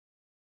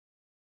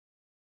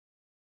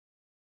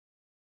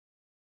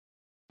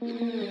Bitch,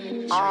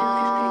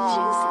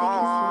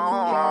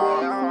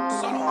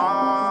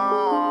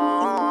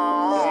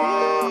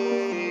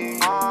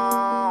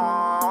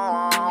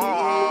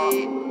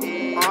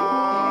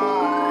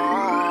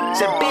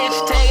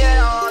 take it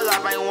all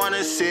off, I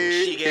wanna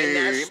see.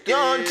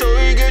 Yung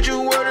Tory get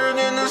you wetter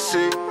than the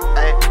sea.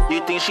 Ay,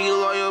 you think she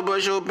loyal,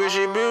 but your bitch,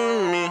 she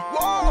with me.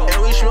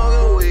 And we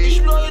smoking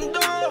weed.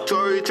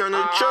 Tory turn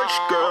the church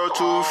girl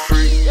to a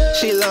freak.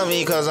 She love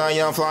me cause I'm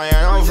young, fly,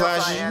 and I'm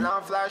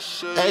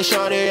flashy. Hey,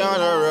 shorty on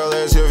the real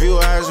as if you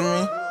ask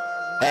me.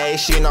 Hey,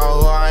 she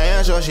know who I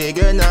am, so she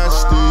get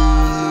nasty.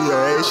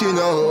 Hey, she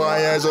know who I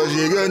am, so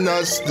she get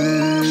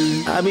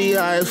nasty. I be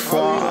high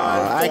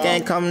far, I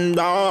can't come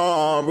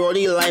down.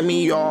 Brody like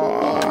me,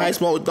 y'all. I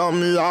smoke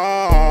them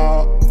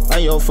law.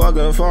 I'm your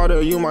fucking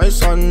father, you my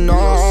son, no.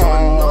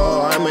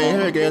 I'm in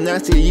here getting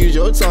nasty, use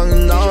your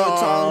tongue,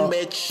 no.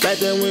 Back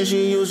then when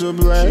she used to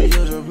play,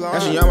 now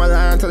she on my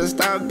line, tell her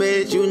stop,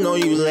 bitch, you know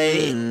you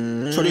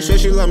late. Shorty said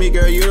she love me,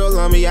 girl, you don't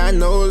love me, I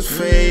know it's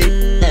fake.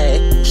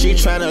 Hey, she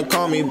tryna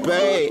call me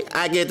babe,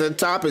 I get the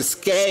top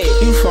escape.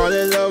 You fall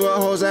in love with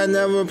hoes, I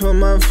never put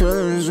my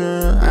feelings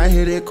in. I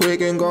hit it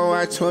quick and go,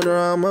 I told her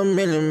I'm a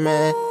minute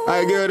man.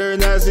 I get her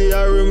nasty,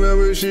 I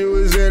remember she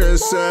was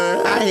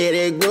innocent. I hit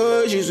it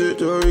good, she said,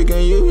 Tory,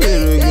 can you hit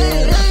it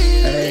again?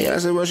 Hey, I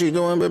said, what she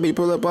doing, baby,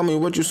 pull up on me,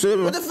 what you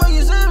sippin'? What the fuck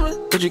you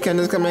sippin'? But you can't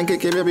just come and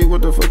kick it, baby,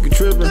 what the fuck you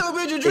trippin'?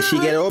 If she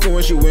get open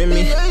when she with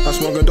me, I'm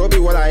smoking dopey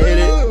while I hit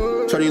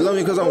it. Shorty love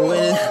me cause I'm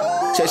winning.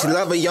 Said she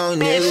love a young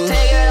nigga. Bitch,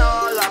 take it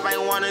all off, I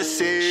wanna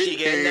see. She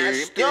get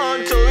nasty.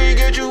 Yung Tory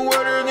get you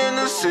wetter than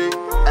the sea.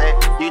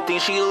 Ay, you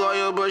think she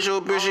loyal, but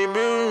your bitch, she with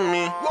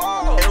me.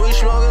 And we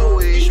smoking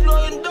weed.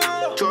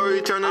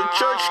 Tory turn the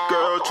church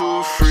girl to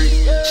a freak.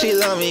 She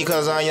love me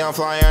cause I'm young,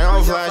 fly, and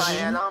I'm flashy.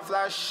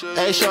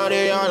 Hey,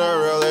 shorty on the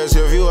real as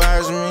if you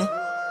ask me.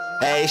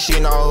 Hey, she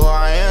know who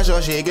I am,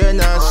 so she get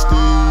nasty.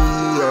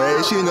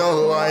 Hey, she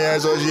know who I am,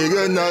 so she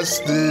get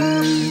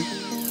nasty.